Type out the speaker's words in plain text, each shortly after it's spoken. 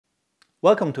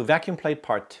Welcome to Vacuum Plate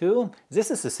Part 2. This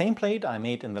is the same plate I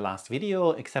made in the last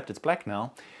video, except it's black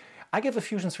now. I give a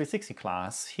Fusion 360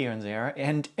 class here and there,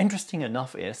 and interesting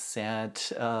enough is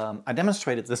that I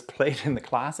demonstrated this plate in the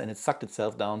class and it sucked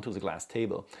itself down to the glass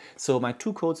table. So my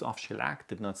 2 coats of shellac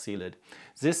did not seal it.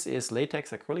 This is latex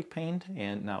acrylic paint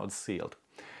and now it's sealed.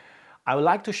 I would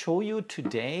like to show you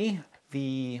today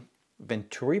the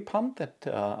Venturi pump that I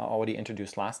already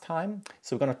introduced last time.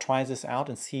 So we're going to try this out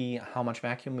and see how much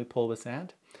vacuum we pull with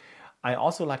that. I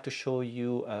also like to show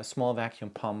you a small vacuum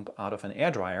pump out of an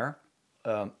air dryer.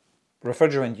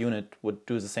 Refrigerant unit would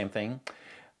do the same thing,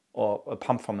 or a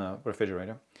pump from a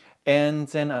refrigerator. And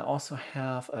then I also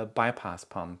have a bypass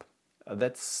pump.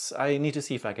 I need to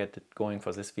see if I get it going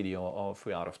for this video or if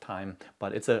we're out of time,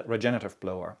 but it's a regenerative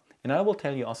blower. And I will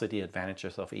tell you also the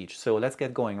advantages of each. So let's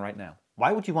get going right now.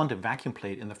 Why would you want a vacuum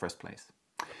plate in the first place?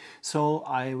 So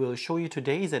I will show you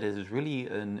today that it is really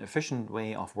an efficient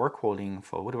way of work holding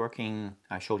for woodworking.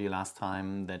 I showed you last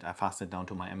time that I fastened down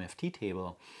to my MFT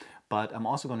table. But I'm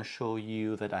also going to show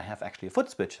you that I have actually a foot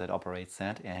switch that operates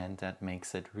that, and that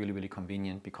makes it really, really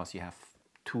convenient because you have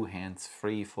 2 hands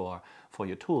free for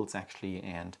your tools actually,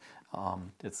 and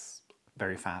it's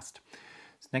very fast.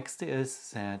 Next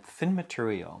is that thin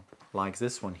material, like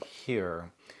this one here.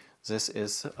 This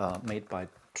is made by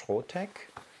Trotec.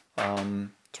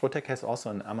 Trotec has also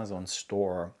an Amazon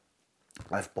store.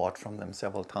 I've bought from them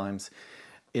several times.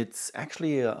 It's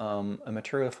actually a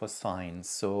material for signs.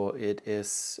 So it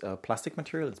is a plastic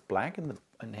material. It's black and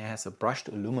it has a brushed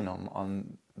aluminum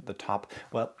on the top.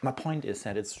 Well, my point is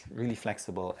that it's really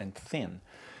flexible and thin.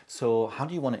 So how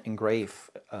do you want to engrave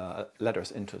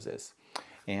letters into this?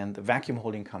 And the vacuum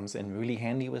holding comes in really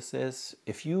handy with this.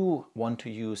 If you want to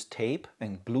use tape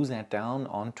and glue that down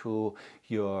onto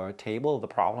your table, the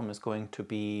problem is going to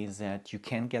be that you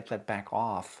can't get that back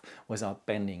off without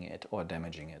bending it or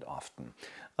damaging it often.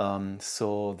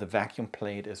 So the vacuum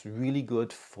plate is really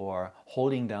good for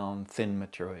holding down thin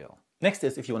material. Next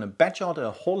is, if you want to batch out a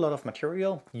whole lot of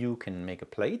material, you can make a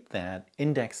plate that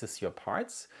indexes your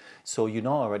parts. So you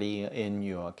know already in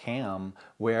your cam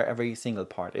where every single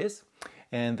part is.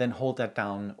 And then hold that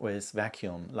down with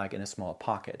vacuum, like in a small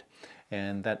pocket.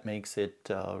 And that makes it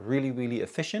really, really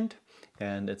efficient.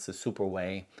 And it's a super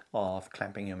way of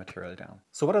clamping your material down.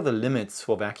 So what are the limits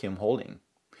for vacuum holding?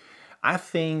 I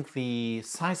think the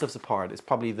size of the part is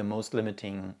probably the most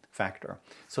limiting factor.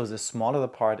 So the smaller the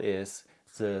part is,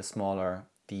 the smaller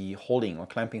the holding or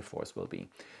clamping force will be.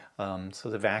 So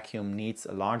the vacuum needs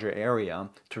a larger area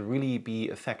to really be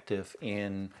effective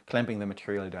in clamping the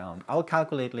material down. I'll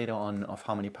calculate later on of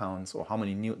how many pounds or how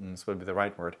many newtons will be the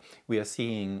right word we are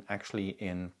seeing actually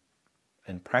in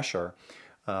pressure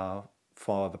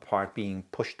for the part being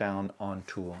pushed down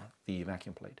onto the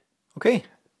vacuum plate. Okay,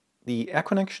 the air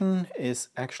connection is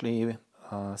actually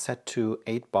set to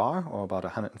 8 bar or about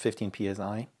 115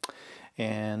 psi,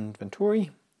 and Venturi.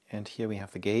 And here we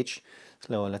have the gauge.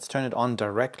 So let's turn it on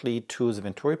directly to the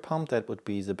Venturi pump. That would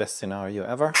be the best scenario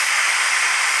ever.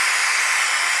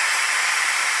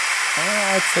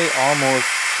 I'd say almost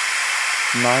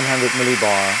 900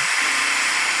 millibar.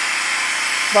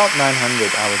 About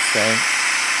 900, I would say.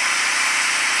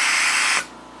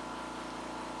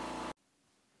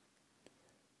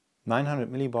 .900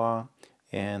 millibar,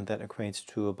 and that equates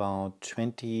to about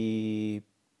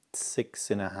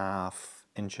 26.5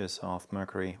 inches of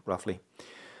mercury, roughly.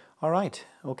 All right,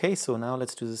 okay, so now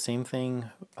let's do the same thing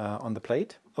on the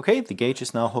plate. Okay, the gauge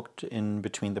is now hooked in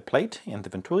between the plate and the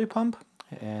Venturi pump,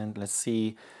 and let's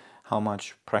see how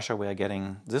much pressure we are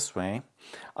getting this way.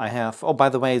 I have, oh, by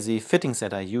the way, the fittings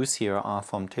that I use here are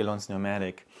from Telon's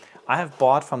Pneumatic. I have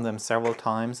bought from them several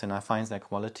times, and I find that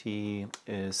quality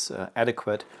is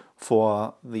adequate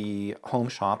for the home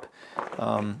shop.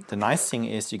 The nice thing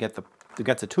is you get the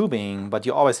tubing, but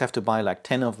you always have to buy like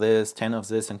 10 of this, 10 of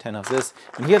this, and 10 of this.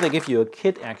 And here they give you a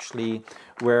kit actually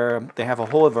where they have a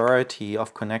whole variety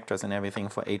of connectors and everything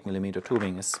for 8mm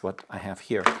tubing is what I have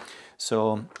here.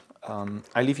 So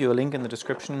I leave you a link in the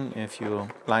description if you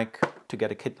like to get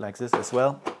a kit like this as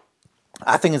well.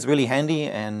 I think it's really handy,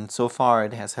 and so far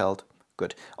it has held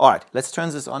good. All right, let's turn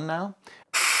this on now.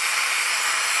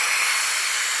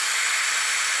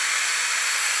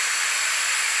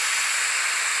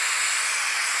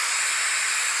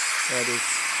 That is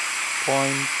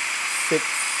 0.62,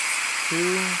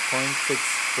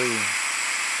 0.63,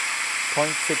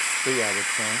 0.63 I would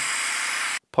say.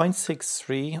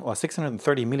 0.63 or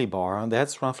 630 millibar,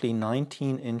 that's roughly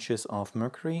 19 inches of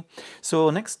mercury. So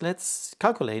next let's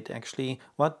calculate actually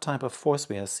what type of force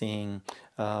we are seeing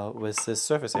with this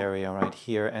surface area right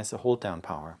here as a hold down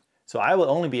power. So I will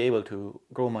only be able to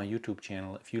grow my YouTube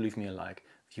channel if you leave me a like.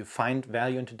 If you find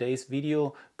value in today's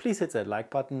video, please hit that like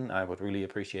button. I would really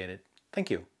appreciate it.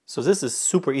 Thank you. So this is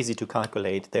super easy to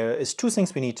calculate. There is two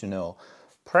things we need to know.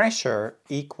 Pressure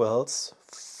equals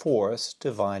force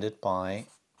divided by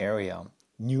area,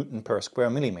 Newton per square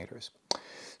millimeters.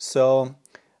 So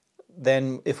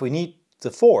then if we need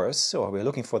the force, or we're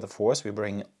looking for the force, we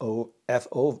bring A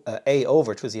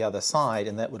over to the other side,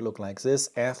 and that would look like this.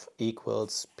 F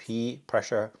equals P,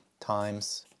 pressure,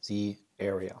 times the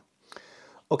area.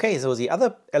 Okay, so the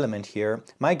other element here,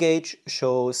 my gauge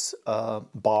shows a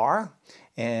bar,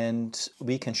 and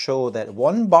we can show that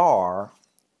 1 bar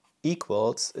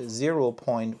equals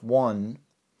 0.1,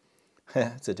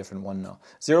 it's a different one now,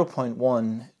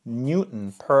 0.1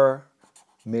 Newton per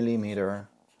millimeter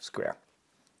square.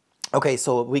 Okay,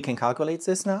 so we can calculate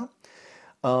this now.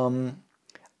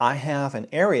 I have an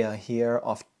area here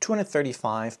of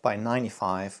 235 by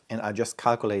 95, and I just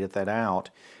calculated that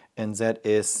out. And that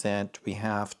is that we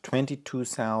have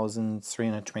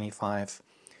 22,325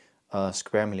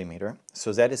 square millimeter.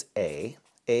 So that is A.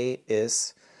 A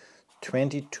is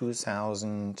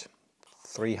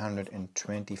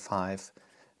 22,325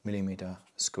 millimeter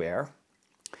square.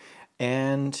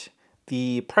 And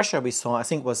the pressure we saw, I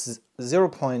think, was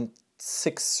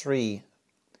 0.63.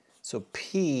 So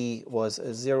P was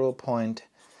a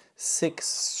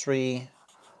 0.63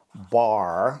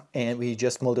 bar, and we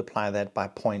just multiply that by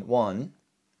 0.1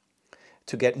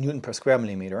 to get Newton per square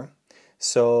millimeter.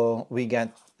 So we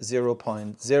get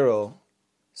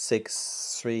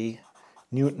 0.063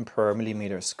 Newton per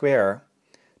millimeter square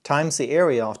times the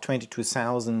area of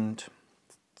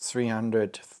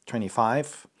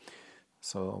 22,325.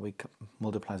 So we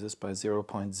multiply this by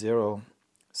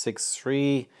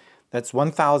 0.063. That's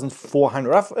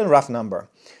 1,400, a rough number.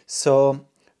 So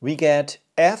we get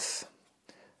F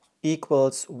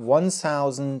equals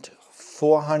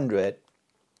 1,400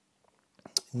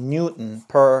 Newton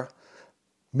per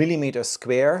millimeter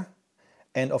square,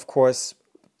 and of course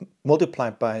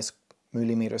multiplied by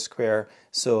millimeter square,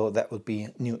 so that would be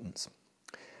newtons.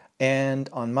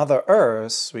 And on Mother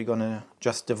Earth, we're going to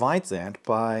just divide that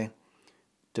by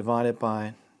divided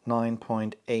by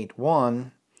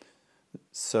 9.81.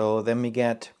 So then we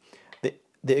get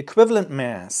the equivalent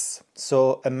mass.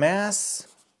 So a mass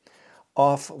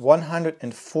of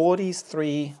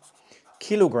 143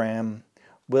 kilogram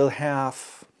will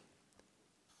have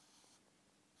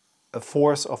a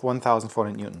force of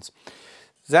 1,400 newtons.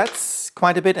 That's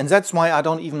quite a bit, and that's why I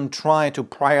don't even try to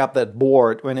pry up that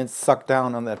board when it's sucked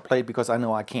down on that plate, because I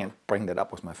know I can't bring that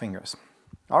up with my fingers.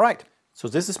 All right, so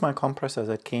this is my compressor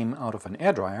that came out of an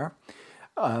air dryer.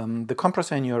 The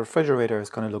compressor in your refrigerator is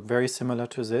going to look very similar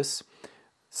to this.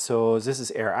 So this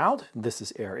is air out, this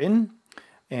is air in.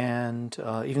 And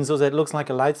even though that looks like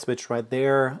a light switch right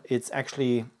there, it's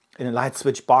actually in a light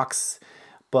switch box,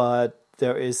 but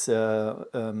there is a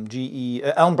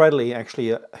Elm Bradley,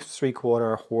 actually a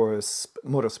 3/4 horse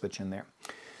motor switch in there.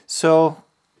 So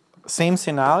same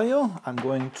scenario, I'm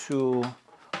going to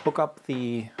hook up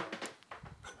the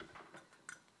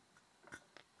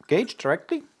gauge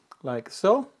directly, like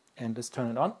so, and just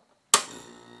turn it on.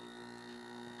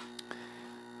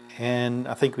 And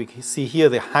I think we can see here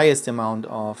the highest amount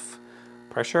of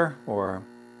pressure, or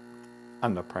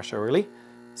under pressure really.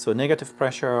 So negative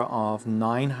pressure of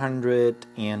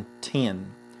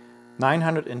 910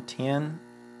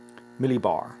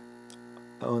 millibar.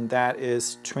 And that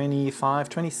is 25,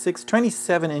 26,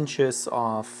 27 inches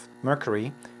of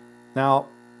mercury. Now,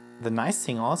 the nice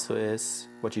thing also is,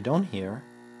 what you don't hear,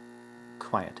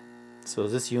 quiet. So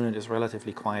this unit is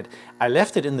relatively quiet. I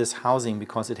left it in this housing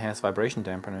because it has vibration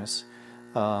dampeners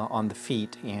on the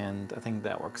feet, and I think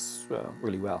that works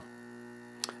really well.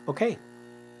 Okay.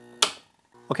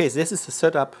 Okay, so this is the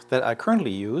setup that I currently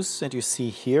use, that you see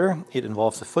here. It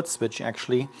involves a foot switch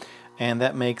actually, and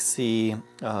that makes the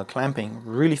clamping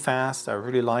really fast. I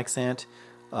really like that.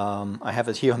 I have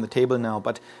it here on the table now,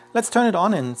 but let's turn it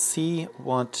on and see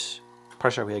what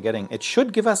pressure we are getting. It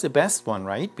should give us the best one,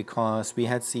 right? Because we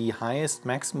had the highest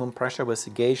maximum pressure with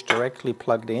the gauge directly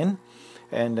plugged in.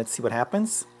 And let's see what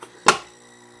happens.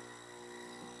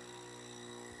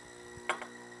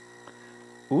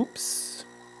 Oops.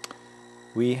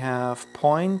 We have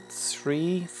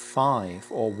 0.35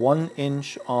 or 1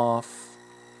 inch of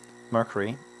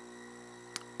mercury.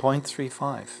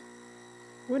 0.35.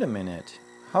 Wait a minute.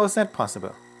 How is that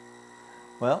possible?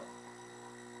 Well,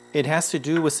 it has to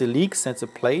do with the leaks that the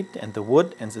plate and the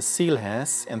wood and the seal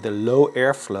has, and the low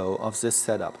airflow of this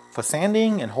setup. For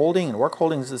sanding and holding and work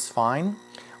holding, this is fine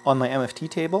on my MFT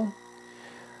table.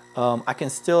 I can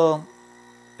still,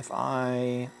 if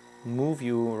I move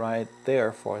you right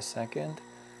there for a second,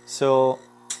 so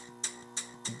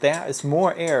there is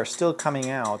more air still coming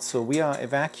out, so we are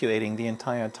evacuating the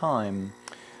entire time.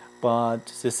 But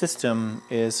the system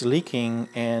is leaking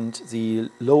and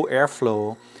the low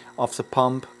airflow of the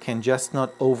pump can just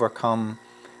not overcome,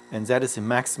 and that is the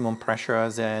maximum pressure,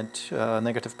 that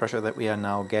negative pressure that we are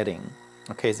now getting.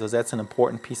 Okay, so that's an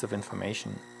important piece of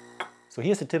information. So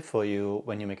here's a tip for you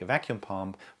when you make a vacuum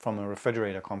pump from a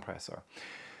refrigerator compressor.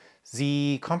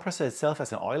 The compressor itself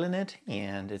has an oil in it,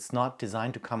 and it's not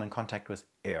designed to come in contact with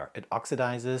air. It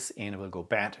oxidizes and it will go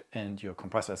bad, and your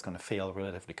compressor is going to fail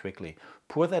relatively quickly.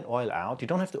 Pour that oil out. You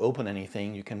don't have to open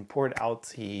anything. You can pour it out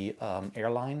the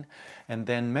airline and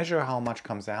then measure how much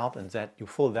comes out, and that you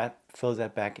fill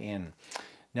that back in.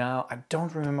 Now, I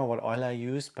don't remember what oil I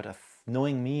used, but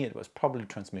knowing me, it was probably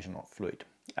transmission fluid,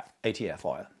 ATF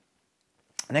oil.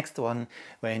 Next one,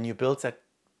 when you build that,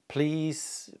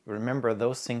 please remember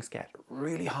those things get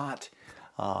really hot.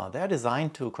 They're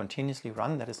designed to continuously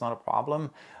run, that is not a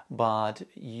problem, but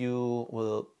you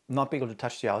will not be able to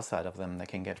touch the outside of them. They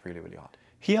can get really, really hot.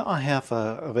 Here I have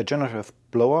a regenerative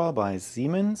blower by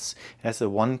Siemens. It has a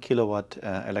 1 kilowatt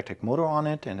electric motor on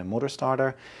it and a motor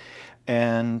starter.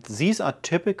 And these are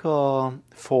typical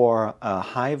for a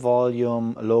high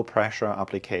volume, low pressure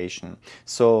application.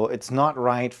 So it's not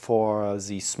right for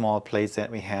the small plates that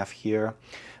we have here.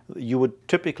 You would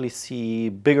typically see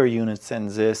bigger units than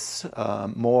this,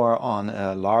 more on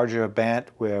a larger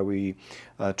bed where we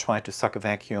try to suck a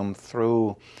vacuum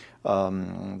through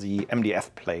the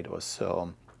MDF plate or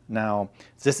so. Now,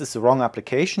 this is the wrong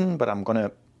application, but I'm going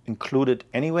to include it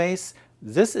anyways.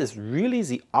 This is really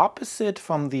the opposite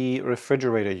from the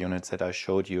refrigerator units that I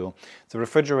showed you. The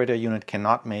refrigerator unit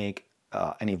cannot make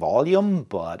any volume,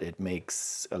 but it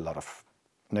makes a lot of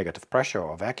negative pressure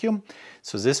or vacuum.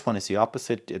 So this one is the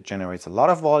opposite. It generates a lot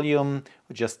of volume,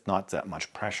 just not that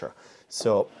much pressure.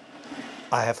 So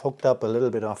I have hooked up a little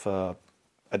bit of a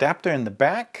adapter in the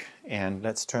back, and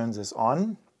let's turn this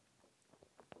on.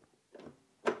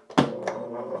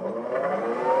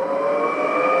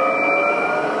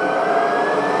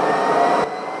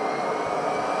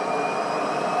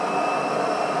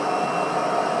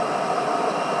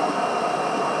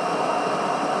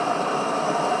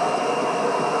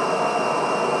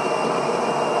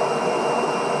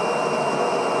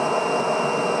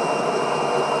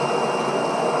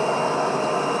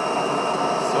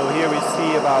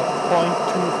 About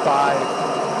 0.25,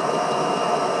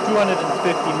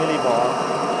 250 millibar.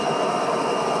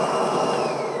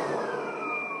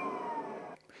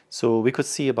 So we could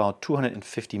see about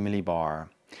 250 millibar.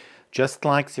 Just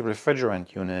like the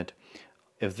refrigerant unit,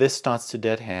 if this starts to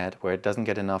deadhead where it doesn't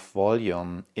get enough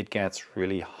volume, it gets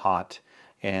really hot.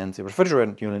 And the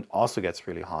refrigerant unit also gets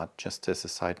really hot, just as a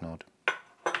side note.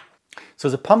 So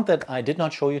the pump that I did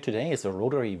not show you today is a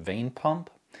rotary vane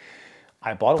pump.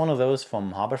 I bought one of those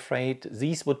from Harbor Freight.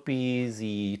 These would be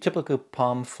the typical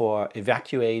pump for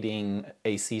evacuating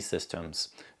AC systems,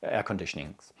 air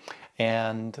conditioning.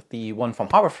 And the one from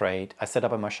Harbor Freight, I set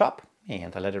up in my shop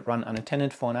and I let it run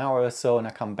unattended for an hour or so, and I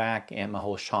come back and my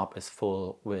whole shop is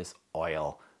full with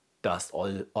oil, dust,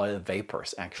 oil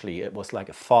vapors. Actually, it was like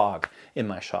a fog in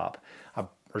my shop. I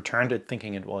returned it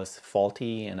thinking it was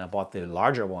faulty, and I bought the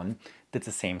larger one, did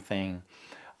the same thing.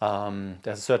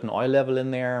 There's a certain oil level in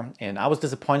there, and I was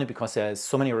disappointed because there's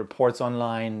so many reports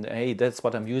online. Hey, that's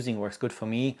what I'm using, works good for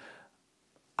me.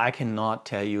 I cannot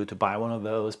tell you to buy one of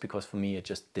those because for me it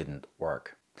just didn't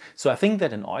work. So I think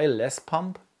that an oil-less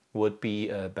pump would be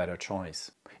a better choice.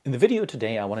 In the video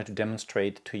today, I wanted to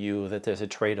demonstrate to you that there's a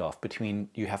trade-off between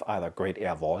you have either great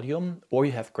air volume or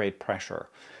you have great pressure.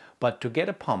 But to get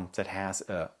a pump that has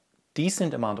a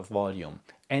decent amount of volume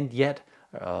and yet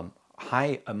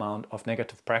high amount of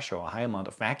negative pressure or high amount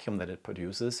of vacuum that it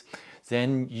produces,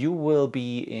 then you will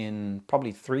be in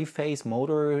probably 3-phase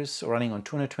motors running on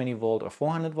 220 volt or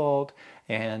 400 volt,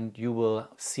 and you will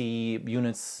see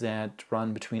units that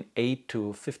run between 8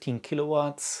 to 15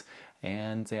 kilowatts,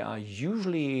 and they are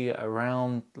usually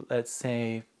around, let's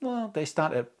say, well, they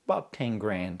start at about 10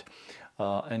 grand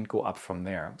and go up from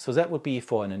there. So that would be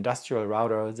for an industrial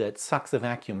router that sucks the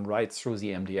vacuum right through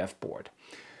the MDF board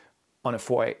on a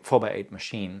 4x8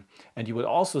 machine. And you will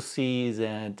also see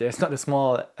that there's not a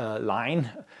small line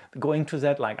going to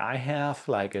that like I have,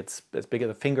 like it's as big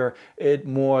as a finger. It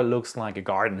more looks like a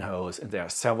garden hose, and there are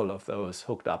several of those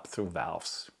hooked up through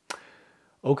valves.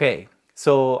 Okay,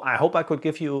 so I hope I could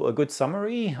give you a good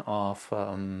summary of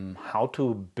how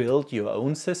to build your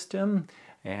own system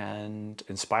and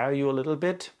inspire you a little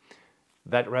bit.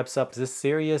 That wraps up this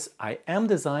series. I am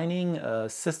designing a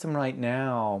system right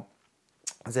now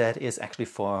that is actually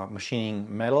for machining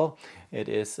metal. It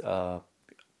is a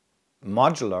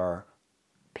modular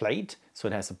plate, So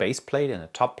it has a base plate and a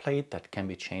top plate that can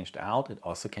be changed out. It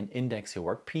also can index your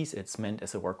workpiece. It's meant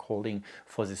as a work holding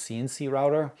for the CNC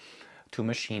router to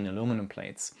machine aluminum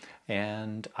plates.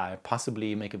 And I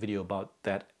possibly make a video about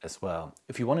that as well.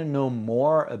 If you want to know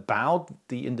more about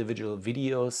the individual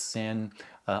videos, then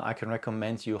I can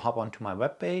recommend you hop onto my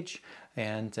webpage,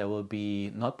 and there will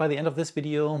be, not by the end of this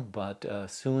video, but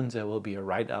soon there will be a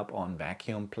write-up on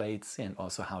vacuum plates and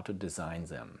also how to design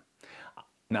them.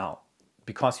 Now,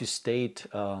 because you stayed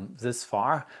this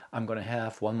far, I'm going to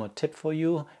have one more tip for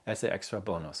you as an extra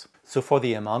bonus. So for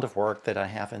the amount of work that I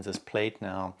have in this plate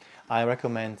now, I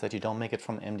recommend that you don't make it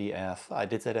from MDF. I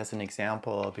did that as an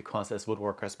example because as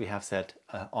woodworkers we have that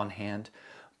on hand.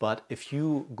 But if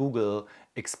you Google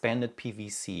expanded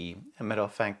PVC, a matter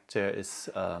of fact, there is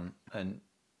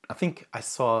I think I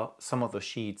saw some of the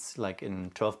sheets like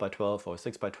in 12 by 12 or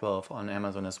 6 by 12 on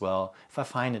Amazon as well. If I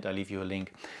find it, I'll leave you a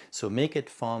link. So make it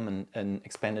from an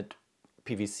expanded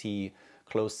PVC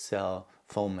closed cell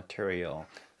foam material.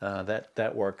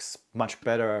 That works much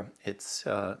better. It's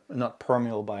not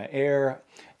permeable by air,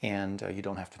 and you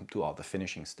don't have to do all the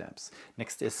finishing steps.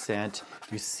 Next is that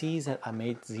you see that I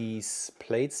made these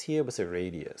plates here with a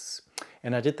radius.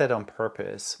 And I did that on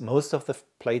purpose. Most of the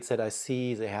plates that I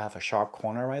see, they have a sharp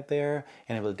corner right there,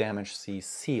 and it will damage the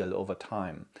seal over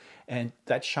time. And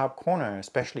that sharp corner,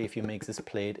 especially if you make this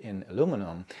plate in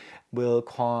aluminum, will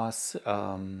cause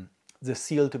the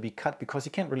seal to be cut, because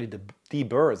you can't really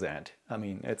deburr that. I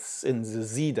mean, it's in the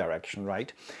Z direction,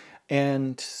 right?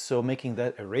 And so making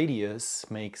that a radius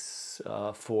makes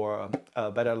for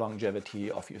a better longevity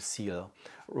of your seal,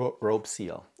 rope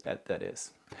seal, that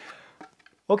is.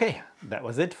 Okay, that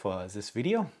was it for this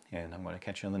video, and I'm going to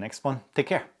catch you on the next one. Take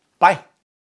care. Bye.